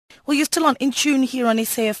Well, you're still on In Tune here on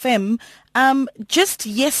SAFM. Just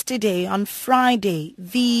yesterday, on Friday,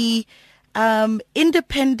 the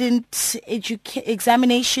Independent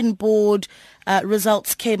Examination Board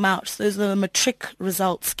results came out. Those are the Matric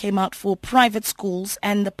results came out for private schools,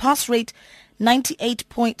 and the pass rate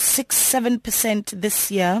 98.67%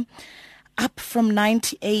 this year, up from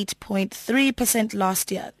 98.3%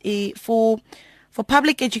 last year. For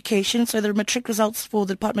public education, so the Matric results for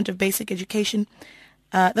the Department of Basic Education,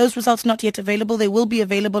 those results not yet available. They will be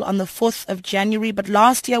available on the 4th of January. But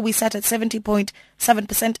last year we sat at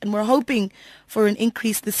 70.7%, and we're hoping for an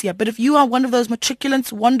increase this year. But if you are one of those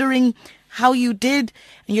matriculants wondering how you did,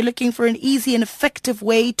 and you're looking for an easy and effective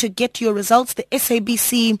way to get your results, the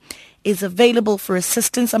SABC is available for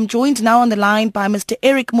assistance. I'm joined now on the line by Mr.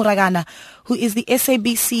 Eric Muragana, who is the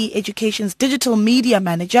SABC Education's Digital Media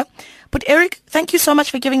Manager. But Eric, thank you so much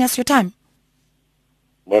for giving us your time.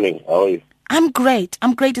 Morning, how are you? I'm great.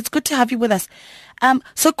 It's good to have you with us.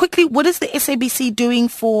 So quickly, what is the SABC doing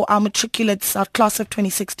for our matriculates, our class of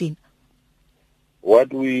 2016?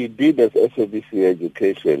 What we did as SABC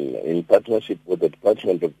Education in partnership with the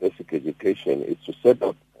Department of Basic Education is to set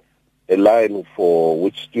up a line for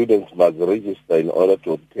which students must register in order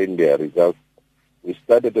to obtain their results. We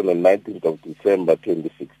started on the 19th of December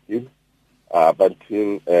 2016 up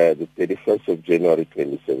until the 31st of January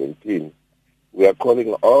 2017. We are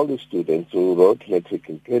calling all the students who wrote Matric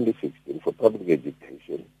in 2016 for public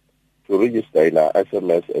education to register in our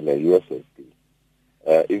SMS and our USSD.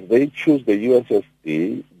 If they choose the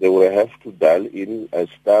USSD, they will have to dial in a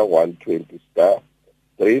 *120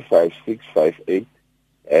 *35658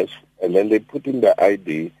 and then they put in their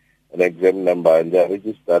ID and exam number, and they are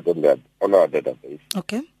registered on our database.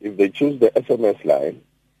 Okay. If they choose the SMS line,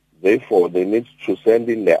 therefore they need to send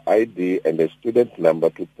in their ID and the student number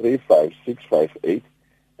to 35658,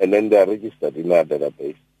 and then they are registered in our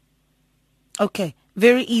database. Okay,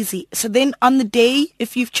 very easy. So then on the day,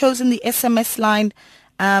 if you've chosen the SMS line,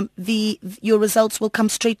 your results will come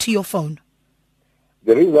straight to your phone.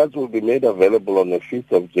 The results will be made available on the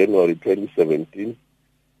 5th of January 2017,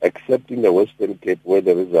 except in the Western Cape, where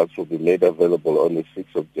the results will be made available on the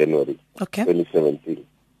 6th of January 2017.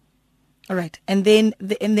 All right, and then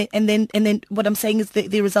what I'm saying is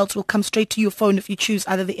the results will come straight to your phone if you choose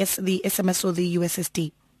either the SMS or the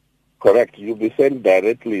USSD. Correct. You'll be sent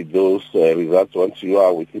directly those results once you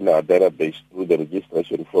are within our database through the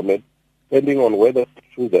registration format, depending on whether to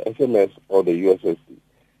choose the SMS or the USSD.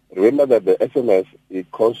 Remember that the SMS, it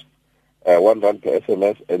costs 1 rand per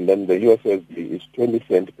SMS, and then the USSD is 20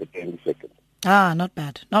 cents per 20 seconds. Not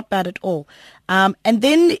bad at all. And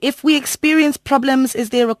then if we experience problems, is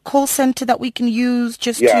there a call center that we can use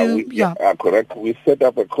correct. We set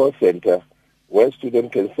up a call center where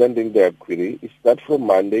students can send in their query. It starts from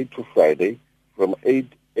Monday to Friday from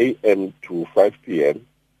 8 a.m. to 5 p.m.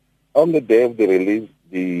 On the day of the release,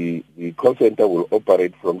 the call center will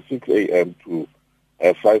operate from 6 a.m. to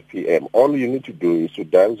 5 p.m. All you need to do is to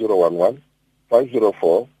dial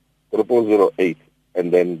 011-504-0008,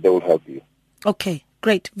 and then they will help you. Okay,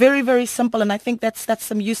 great. Very, very simple, and I think that's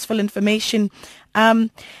some useful information.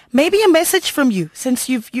 Maybe a message from you, since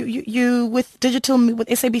you with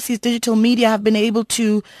SABC's digital media have been able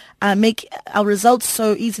to make our results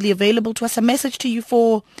so easily available to us. A message to you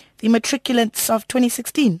for the matriculants of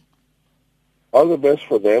 2016. All the best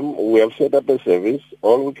for them. We have set up a service.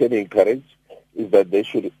 All we can encourage is that they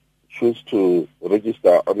should choose to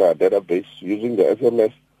register on our database using the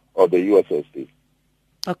SMS or the USSD.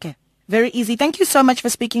 Okay. Very easy. Thank you so much for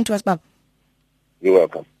speaking to us, Bob. You're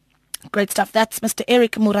welcome. Great stuff. That's Mr.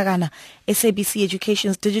 Eric Muragana, SABC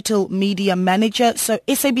Education's Digital Media Manager. So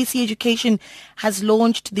SABC Education has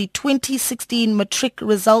launched the 2016 Matric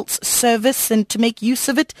Results Service, and to make use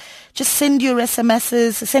of it, just send an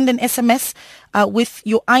SMS with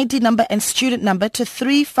your ID number and student number to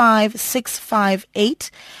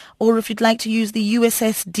 35658. Or if you'd like to use the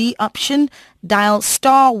USSD option, dial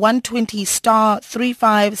 *120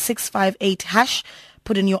 *35658 hash.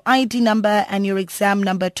 Put in your ID number and your exam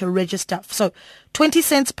number to register. So 20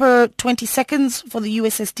 cents per 20 seconds for the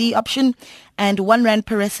USSD option and 1 rand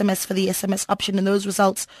per SMS for the SMS option. And those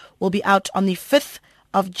results will be out on the 5th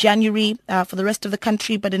of January for the rest of the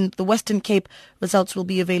country, but in the Western Cape, results will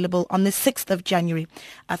be available on the 6th of January.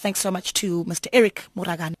 Thanks so much to Mr. Eric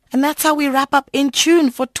Muragana. And that's how we wrap up In Tune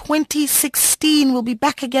for 2016. We'll be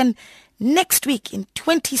back again next week in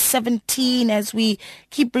 2017 as we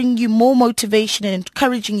keep bringing you more motivation and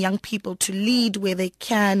encouraging young people to lead where they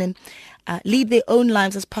can and lead their own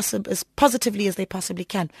lives as positively as they possibly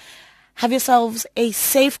can. Have yourselves a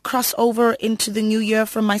safe crossover into the new year.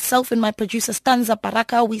 From myself and my producer Stanza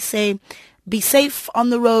Baraka, we say Be safe on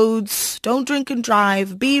the roads. Don't drink and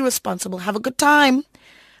drive. Be responsible. Have a good time.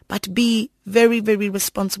 But be very, very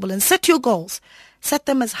responsible and set your goals. Set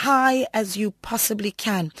them as high as you possibly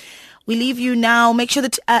can. We leave you now. Make sure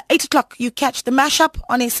that at 8 o'clock you catch the mashup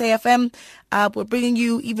on SAFM. We're bringing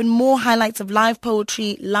you even more highlights of live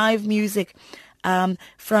poetry, live music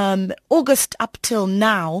from August up till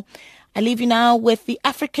now. I leave you now with the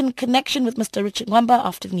African Connection with Mr. Richard Mwamba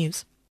after the news.